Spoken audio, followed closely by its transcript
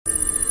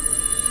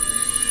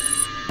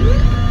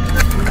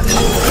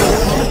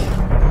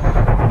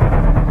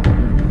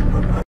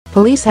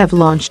Police have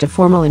launched a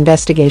formal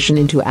investigation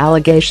into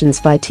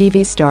allegations by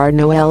TV star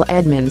Noel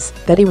Edmonds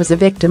that he was a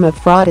victim of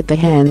fraud at the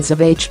hands of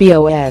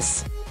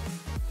HBOS.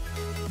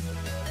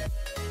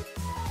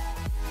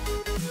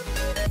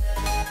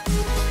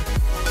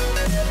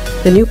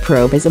 The new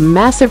probe is a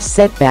massive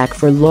setback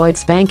for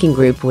Lloyd's banking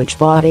group, which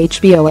bought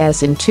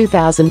HBOS in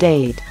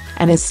 2008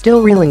 and is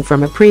still reeling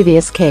from a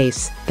previous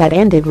case that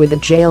ended with the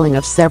jailing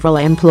of several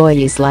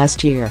employees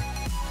last year.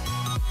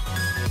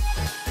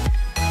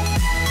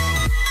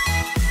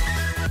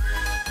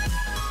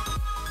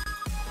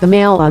 The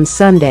Mail on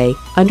Sunday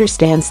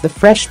understands the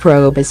fresh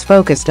probe is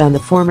focused on the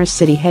former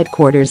city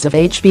headquarters of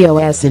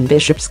HBOS in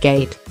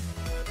Bishopsgate.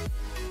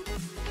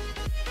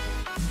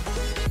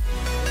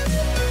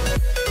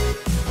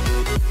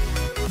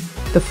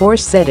 The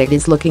force said it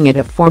is looking at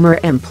a former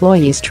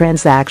employee's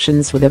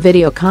transactions with a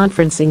video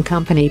conferencing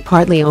company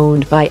partly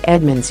owned by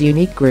Edmonds'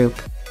 Unique Group.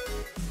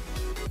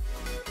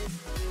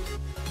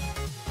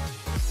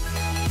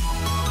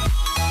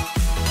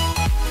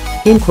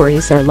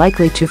 Inquiries are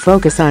likely to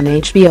focus on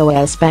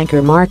HBOS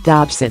banker Mark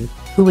Dobson,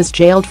 who was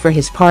jailed for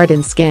his part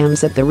in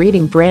scams at the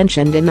Reading branch,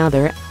 and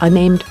another,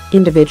 unnamed,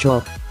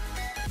 individual.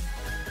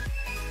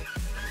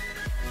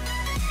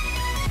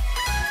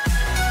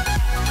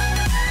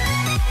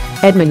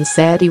 Edmonds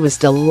said he was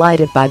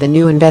delighted by the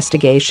new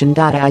investigation.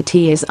 It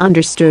is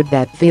understood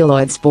that the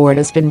Lloyd's board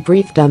has been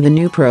briefed on the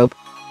new probe.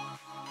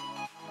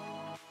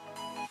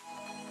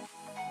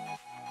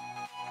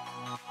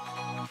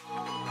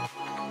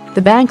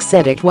 The bank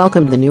said it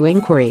welcomed the new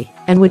inquiry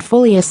and would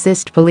fully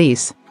assist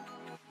police.